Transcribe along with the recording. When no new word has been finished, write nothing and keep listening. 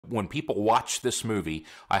when people watch this movie,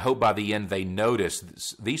 I hope by the end they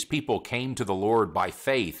notice these people came to the Lord by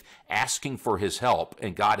faith, asking for his help,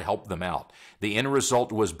 and God helped them out. The end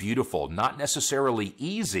result was beautiful, not necessarily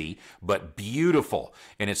easy, but beautiful.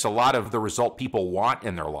 And it's a lot of the result people want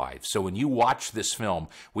in their lives. So when you watch this film,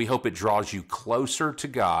 we hope it draws you closer to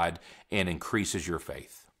God and increases your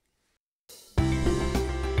faith.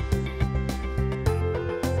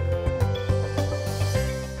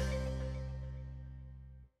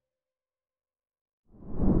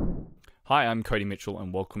 Hi, I'm Cody Mitchell,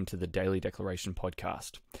 and welcome to the Daily Declaration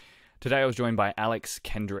podcast. Today I was joined by Alex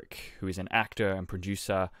Kendrick, who is an actor and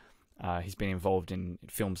producer. He's been involved in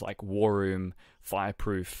films like War Room,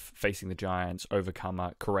 Fireproof, Facing the Giants,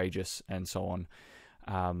 Overcomer, Courageous, and so on.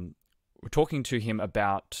 We're talking to him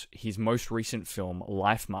about his most recent film,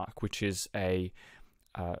 LIFEMARK, which is a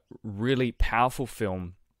really powerful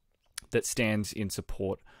film that stands in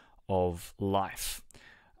support of life.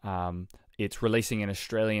 It's releasing in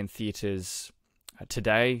Australian theatres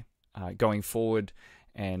today, going forward,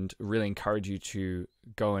 and really encourage you to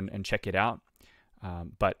go and check it out.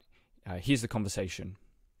 But here's the conversation.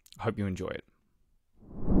 I hope you enjoy it.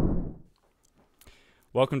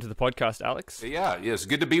 Welcome to the podcast, Alex. Yeah, it's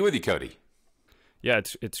good to be with you, Cody. Yeah,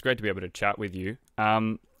 it's great to be able to chat with you.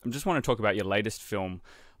 I just want to talk about your latest film,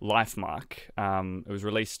 LIFEMARK. It was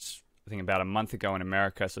released, I think, about a month ago in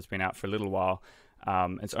America, so it's been out for a little while.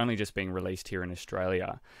 It's only just being released here in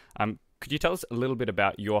Australia. Could you tell us a little bit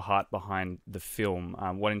about your heart behind the film?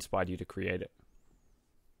 What inspired you to create it?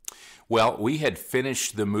 Well, we had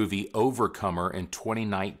finished the movie Overcomer in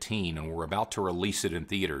 2019, and we're about to release it in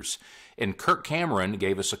theaters. And Kirk Cameron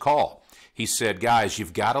gave us a call. He said, guys,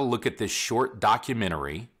 you've got to look at this short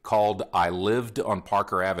documentary called I Lived on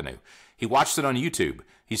Parker Avenue. He watched it on YouTube.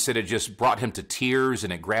 He said it just brought him to tears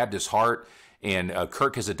and it grabbed his heart. And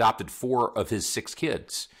Kirk has adopted 4 of his 6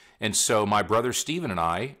 kids. And so my brother Stephen and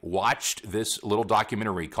I watched this little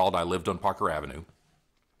documentary called I Lived on Parker Avenue.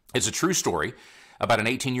 It's a true story about an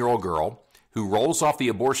 18-year-old girl who rolls off the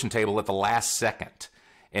abortion table at the last second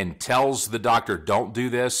and tells the doctor, don't do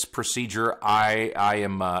this procedure. I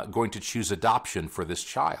am going to choose adoption for this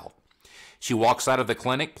child. She walks out of the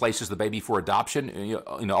clinic, places the baby for adoption,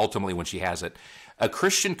 ultimately when she has it. A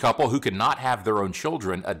Christian couple who could not have their own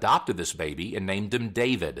children adopted this baby and named him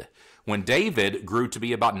David. When David grew to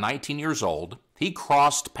be about 19 years old, he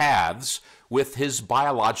crossed paths with his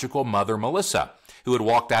biological mother, Melissa, who had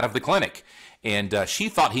walked out of the clinic. And she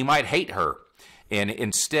thought he might hate her. And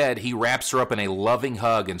instead, he wraps her up in a loving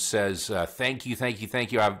hug and says, thank you, thank you,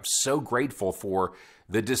 thank you. I'm so grateful for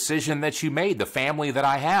the decision that you made, the family that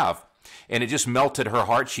I have. And it just melted her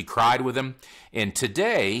heart. She cried with him. And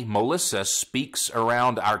today, Melissa speaks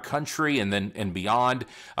around our country and beyond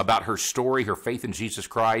about her story, her faith in Jesus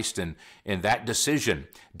Christ, and that decision.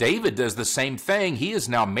 David does the same thing. He is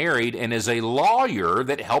now married and is a lawyer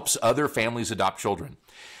that helps other families adopt children.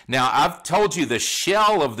 Now, I've told you the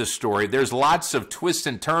shell of the story. There's lots of twists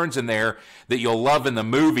and turns in there that you'll love in the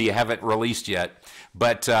movie. I haven't released yet.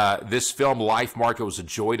 But this film, LIFEMARK, it was a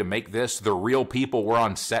joy to make this. The real people were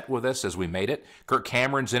on set with us as we made it. Kirk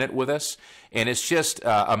Cameron's in it with us. And it's just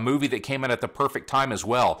a movie that came out at the perfect time as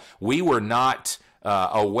well. We were not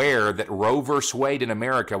aware that Roe versus Wade in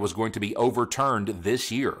America was going to be overturned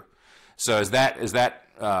this year. So as that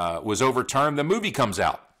was overturned, the movie comes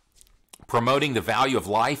out, promoting the value of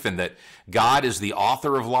life and that God is the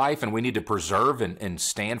author of life and we need to preserve and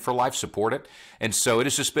stand for life, support it. And so it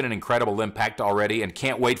has just been an incredible impact already and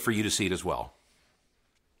can't wait for you to see it as well.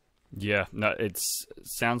 Yeah, no, it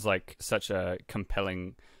sounds like such a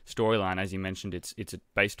compelling storyline. As you mentioned, it's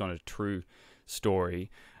based on a true story.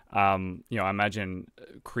 I imagine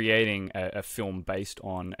creating a film based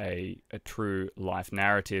on a true life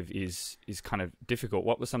narrative is kind of difficult.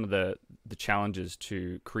 What were some of the challenges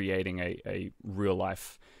to creating a real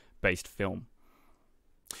life based film?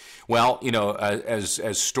 Well, as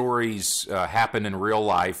stories happen in real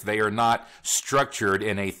life, they are not structured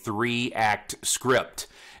in a 3-act script.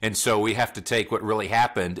 And so we have to take what really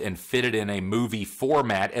happened and fit it in a movie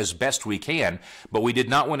format as best we can. But we did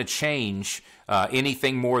not want to change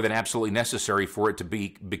anything more than absolutely necessary for it to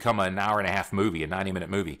become an hour-and-a-half movie, a 90-minute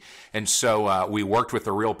movie. And so we worked with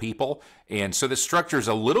the real people. And so the structure is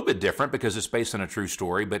a little bit different because it's based on a true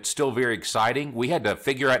story, but still very exciting. We had to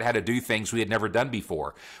figure out how to do things we had never done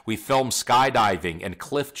before. We filmed skydiving and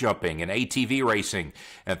cliff jumping and ATV racing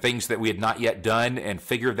and things that we had not yet done, and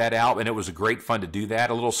figured that out, and it was great fun to do that.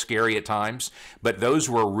 A little scary at times, but those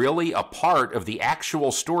were really a part of the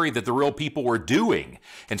actual story that the real people were doing.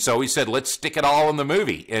 And so we said, let's stick it all in the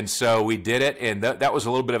movie. And so we did it, and that was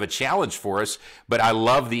a little bit of a challenge for us, but I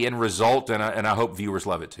love the end result, and I hope viewers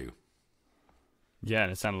love it too. Yeah,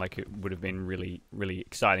 and it sounded like it would have been really, really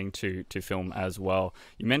exciting to film as well.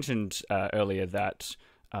 You mentioned earlier that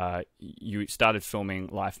you started filming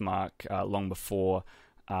LifeMark long before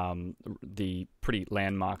the pretty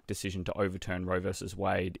landmark decision to overturn Roe versus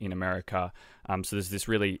Wade in America. So there's this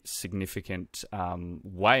really significant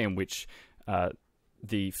way in which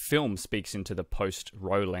the film speaks into the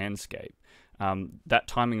post-Roe landscape. That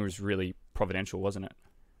timing was really providential, wasn't it?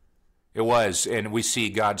 It was, and we see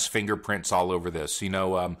God's fingerprints all over this.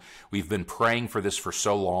 We've been praying for this for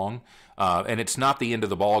so long, and it's not the end of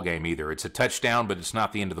the ball game either. It's a touchdown, but it's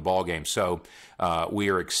not the end of the ball game. So we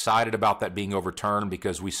are excited about that being overturned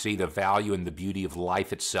because we see the value and the beauty of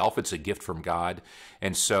life itself. It's a gift from God.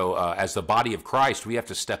 And so as the body of Christ, we have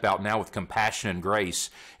to step out now with compassion and grace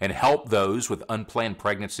and help those with unplanned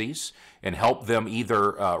pregnancies and help them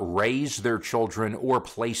either raise their children or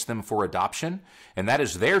place them for adoption. And that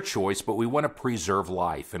is their choice, but we want to preserve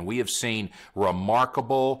life. And we have seen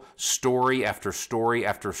remarkable story after story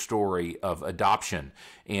after story of adoption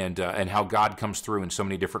and how God comes through in so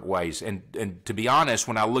many different ways. And to be honest,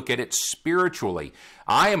 when I look at it spiritually,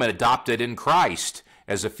 I am adopted in Christ,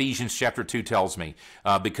 as Ephesians chapter 2 tells me,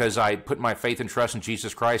 because I put my faith and trust in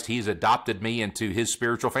Jesus Christ. He's adopted me into his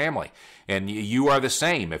spiritual family. And you are the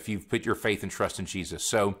same if you've put your faith and trust in Jesus.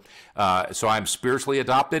 So I'm spiritually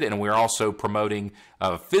adopted, and we're also promoting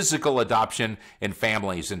physical adoption in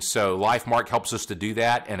families. And so LifeMark helps us to do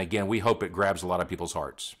that. And again, we hope it grabs a lot of people's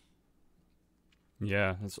hearts.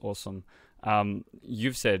 Yeah, that's awesome.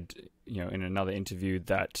 You've said, in another interview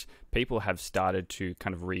that people have started to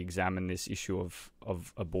kind of re-examine this issue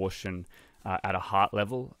of abortion at a heart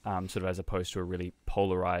level, sort of as opposed to a really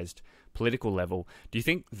polarized political level. Do you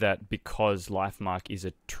think that because LifeMark is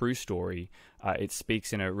a true story, it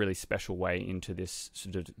speaks in a really special way into this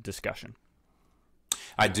sort of discussion?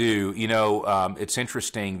 I do. It's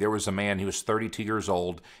interesting. There was a man who was 32 years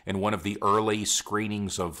old in one of the early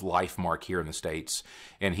screenings of LifeMark here in the States.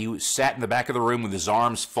 And he sat in the back of the room with his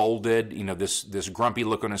arms folded, this grumpy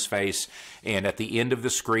look on his face. And at the end of the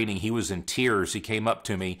screening, he was in tears. He came up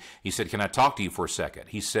to me. He said, "Can I talk to you for a second?"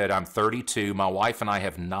 He said, "I'm 32. My wife and I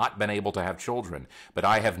have not been able to have children, but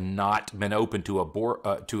I have not been open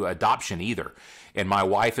to adoption either. And my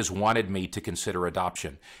wife has wanted me to consider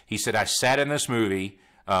adoption." He said, "I sat in this movie.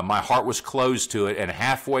 My heart was closed to it, and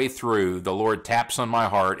halfway through, the Lord taps on my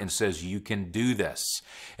heart and says, 'You can do this.'"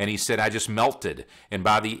 And he said, "I just melted. And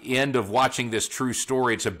by the end of watching this true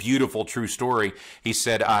story, it's a beautiful true story," he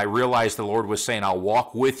said, "I realized the Lord was saying, 'I'll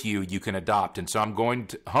walk with you. You can adopt.' And so I'm going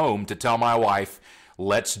home to tell my wife,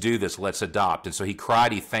 'Let's do this. Let's adopt.'" And so he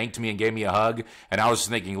cried, he thanked me and gave me a hug. And I was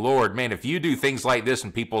thinking, Lord, man, if you do things like this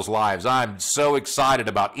in people's lives, I'm so excited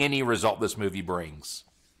about any result this movie brings.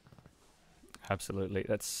 Absolutely.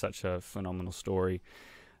 That's such a phenomenal story.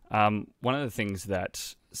 One of the things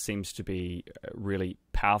that seems to be really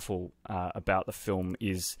powerful about the film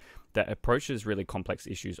is that it approaches really complex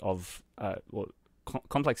issues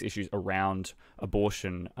complex issues around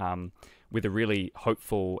abortion with a really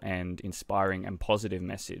hopeful and inspiring and positive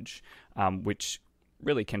message, which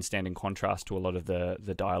really can stand in contrast to a lot of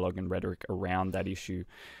the dialogue and rhetoric around that issue.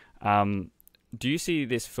 Do you see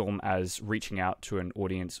this film as reaching out to an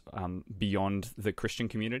audience beyond the Christian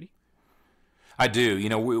community? I do.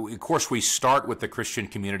 Of course, we start with the Christian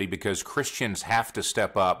community because Christians have to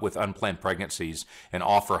step up with unplanned pregnancies and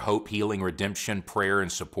offer hope, healing, redemption, prayer,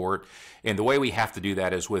 and support. And the way we have to do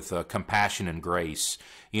that is with compassion and grace.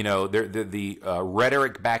 The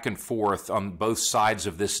rhetoric back and forth on both sides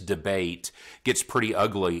of this debate gets pretty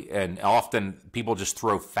ugly, and often people just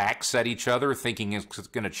throw facts at each other thinking it's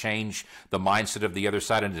going to change the mindset of the other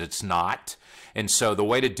side, and it's not. And so the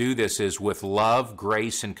way to do this is with love,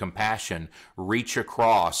 grace, and compassion, reach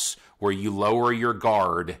across where you lower your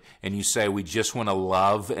guard and you say, we just want to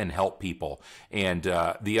love and help people. And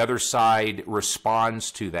the other side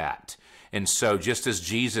responds to that. And so just as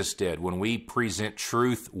Jesus did, when we present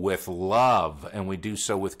truth with love and we do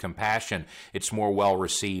so with compassion, it's more well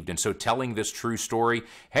received. And so telling this true story,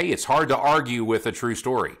 hey, it's hard to argue with a true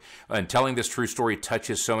story. And telling this true story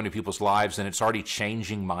touches so many people's lives, and it's already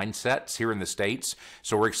changing mindsets here in the States.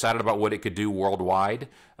 So we're excited about what it could do worldwide,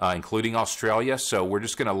 including Australia. So we're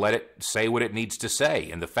just going to let it say what it needs to say.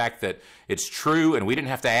 And the fact that it's true and we didn't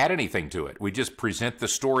have to add anything to it. We just present the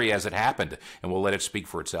story as it happened, and we'll let it speak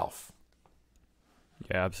for itself.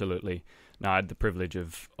 Yeah, absolutely. No, I had the privilege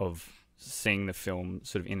of seeing the film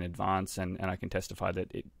sort of in advance, and I can testify that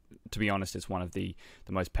it, to be honest, is one of the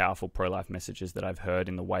most powerful pro-life messages that I've heard,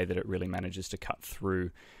 in the way that it really manages to cut through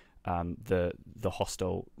the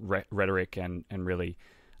hostile rhetoric and really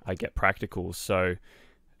get practical. So,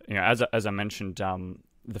 you know, as I mentioned,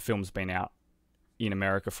 the film's been out in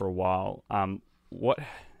America for a while. What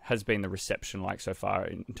has been the reception like so far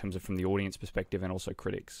in terms of from the audience perspective and also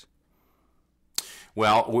critics?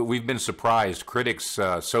 Well, we've been surprised. Critics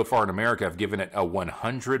so far in America have given it a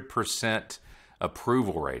 100%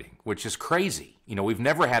 approval rating, which is crazy. You know, we've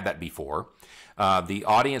never had that before. The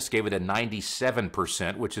audience gave it a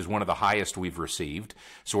 97%, which is one of the highest we've received.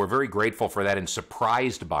 So we're very grateful for that and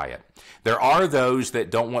surprised by it. There are those that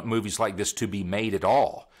don't want movies like this to be made at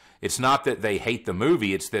all. It's not that they hate the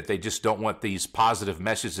movie, it's that they just don't want these positive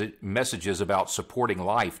messages about supporting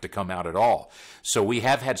life to come out at all. So we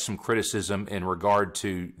have had some criticism in regard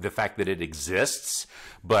to the fact that it exists,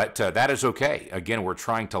 but that is okay. Again, we're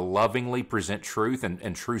trying to lovingly present truth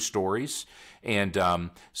and true stories.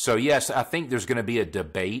 And so, yes, I think there's going to be a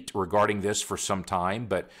debate regarding this for some time,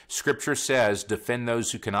 but Scripture says, defend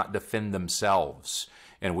those who cannot defend themselves.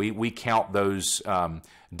 And we count those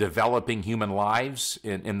developing human lives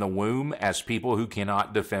in the womb as people who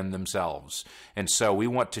cannot defend themselves. And so we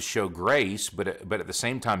want to show grace, but at the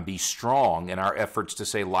same time be strong in our efforts to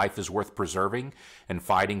say life is worth preserving and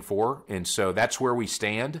fighting for. And so that's where we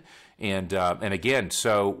stand. And again,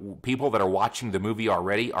 so people that are watching the movie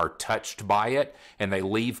already are touched by it, and they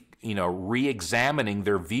leave, you know, re-examining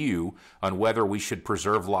their view on whether we should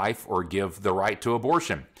preserve life or give the right to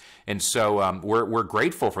abortion. And so we're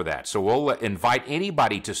grateful for that. So we'll invite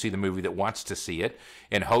anybody to see the movie that wants to see it,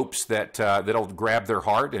 in hopes that that'll grab their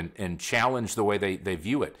heart and challenge the way they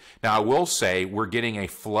view it. Now, I will say we're getting a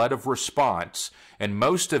flood of response, and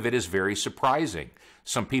most of it is very surprising.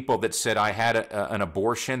 Some people that said I had an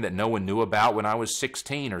abortion that no one knew about when I was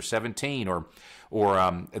 16 or 17, or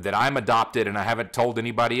that I'm adopted and I haven't told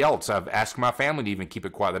anybody else. I've asked my family to even keep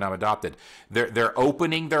it quiet that I'm adopted. They're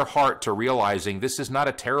opening their heart to realizing this is not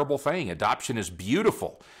a terrible thing. Adoption is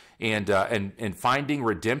beautiful. And finding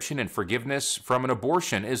redemption and forgiveness from an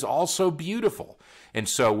abortion is also beautiful. And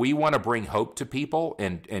so we want to bring hope to people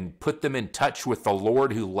and put them in touch with the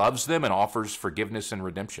Lord who loves them and offers forgiveness and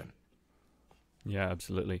redemption. Yeah,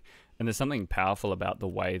 absolutely. And there's something powerful about the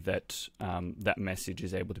way that that message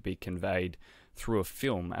is able to be conveyed through a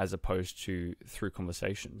film as opposed to through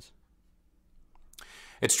conversations.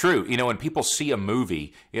 It's true. You know, when people see a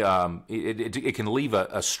movie, it can leave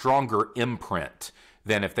a stronger imprint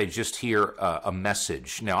than if they just hear a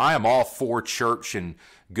message. Now, I am all for church and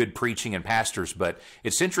good preaching and pastors, but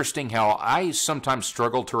it's interesting how I sometimes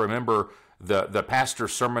struggle to remember the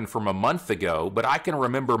pastor's sermon from a month ago, but I can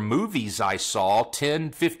remember movies I saw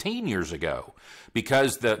 10, 15 years ago,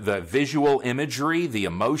 because the visual imagery, the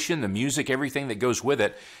emotion, the music, everything that goes with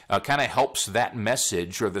it kind of helps that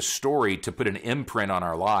message or the story to put an imprint on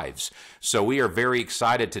our lives. So we are very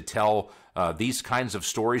excited to tell these kinds of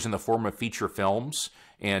stories in the form of feature films,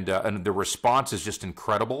 and the response is just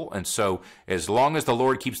incredible. And so as long as the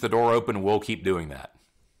Lord keeps the door open, we'll keep doing that.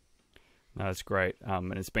 No, that's great.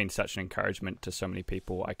 And it's been such an encouragement to so many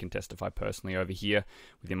people. I can testify personally over here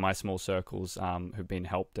within my small circles who've been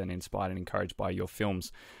helped and inspired and encouraged by your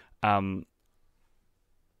films. One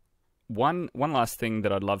last thing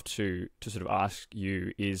that I'd love to sort of ask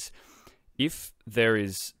you is, if there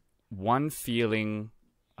is one feeling,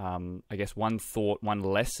 I guess one thought, one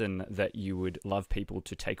lesson that you would love people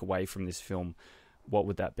to take away from this film, what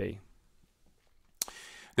would that be?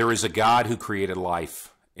 There is a God who created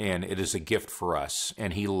life, and it is a gift for us,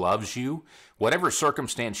 and He loves you. Whatever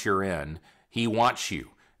circumstance you're in, He wants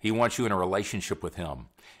you. He wants you in a relationship with Him.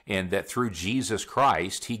 and that through Jesus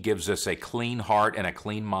Christ, he gives us a clean heart and a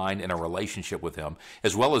clean mind and a relationship with him,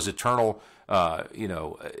 as well as eternal,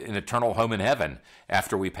 an eternal home in heaven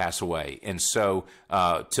after we pass away. And so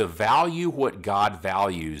to value what God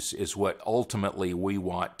values is what ultimately we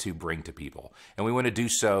want to bring to people. And we want to do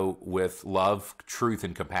so with love, truth,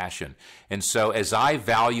 and compassion. And so as I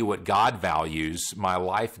value what God values, my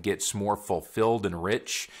life gets more fulfilled and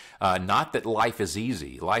rich. Not that life is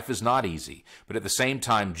easy. Life is not easy. But at the same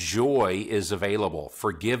time, joy is available.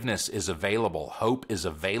 Forgiveness is available. Hope is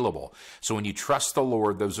available. So when you trust the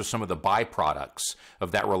Lord, those are some of the byproducts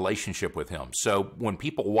of that relationship with him. So when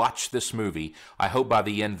people watch this movie, I hope by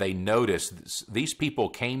the end they notice these people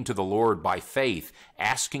came to the Lord by faith,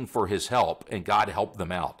 asking for his help, and God helped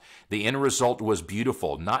them out. The end result was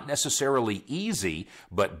beautiful, not necessarily easy,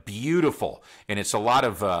 but beautiful. And it's a lot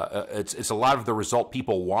of it's a lot of the result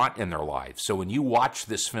people want in their lives. So when you watch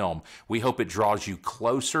this film, we hope it draws you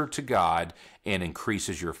closer to God and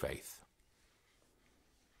increases your faith.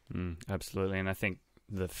 Absolutely, and I think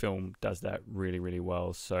the film does that really, really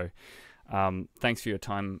well. So thanks for your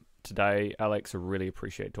time today, Alex. I really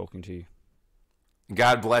appreciate talking to you.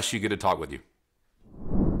 God bless you. Good to talk with you.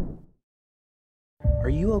 Are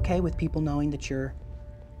you okay with people knowing that you're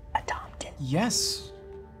adopted? Yes.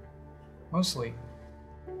 Mostly.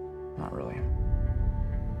 Not really.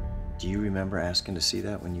 Do you remember asking to see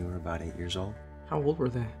that when you were about 8 years old? How old were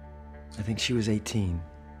they? I think she was 18,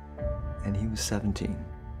 and he was 17.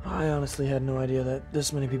 I honestly had no idea that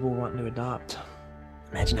this many people were wanting to adopt.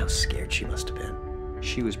 Imagine how scared she must have been.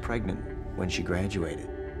 She was pregnant when she graduated,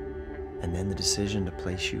 and then the decision to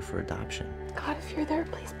place you for adoption. God, if you're there,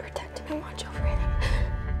 please protect him and watch over him.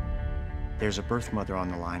 There's a birth mother on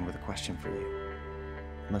the line with a question for you.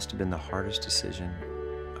 It must have been the hardest decision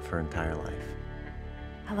of her entire life.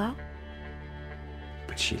 Hello?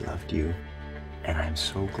 But she loved you, and I'm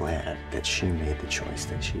so glad that she made the choice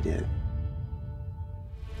that she did.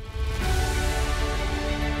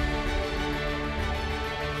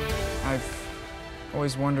 I've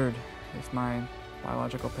always wondered if my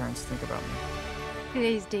biological parents think about me.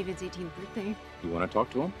 Today's David's 18th birthday. You want to talk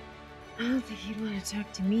to him? I don't think he'd want to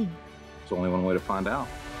talk to me. There's only one way to find out.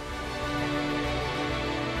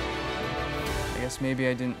 I guess maybe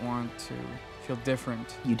I didn't want to feel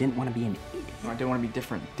different. You didn't want to be an idiot. I didn't want to be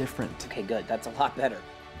different. Okay, good. That's a lot better.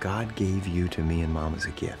 God gave you to me and Mom as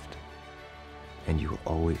a gift, and you will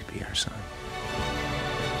always be our son.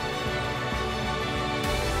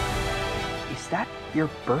 Is that your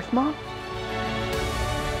birth mom?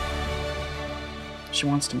 She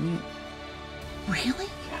wants to meet. Really?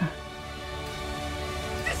 Yeah.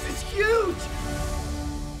 This is huge!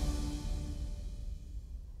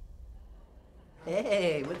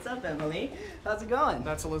 Hey, what's up, Emily? How's it going?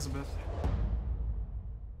 That's Elizabeth.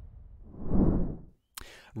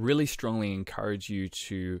 Really strongly encourage you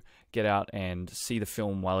to get out and see the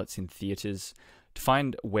film while it's in theaters. To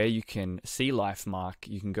find where you can see LifeMark,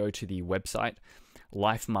 you can go to the website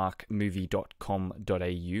lifemarkmovie.com.au,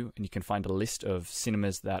 and you can find a list of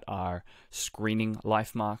cinemas that are screening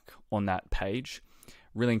LifeMark on that page.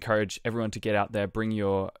 Really encourage everyone to get out there, bring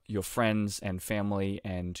your friends and family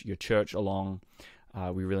and your church along.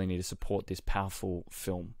 We really need to support this powerful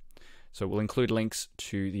film. So we'll include links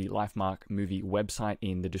to the LifeMark movie website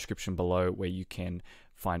in the description below, where you can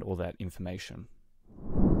find all that information.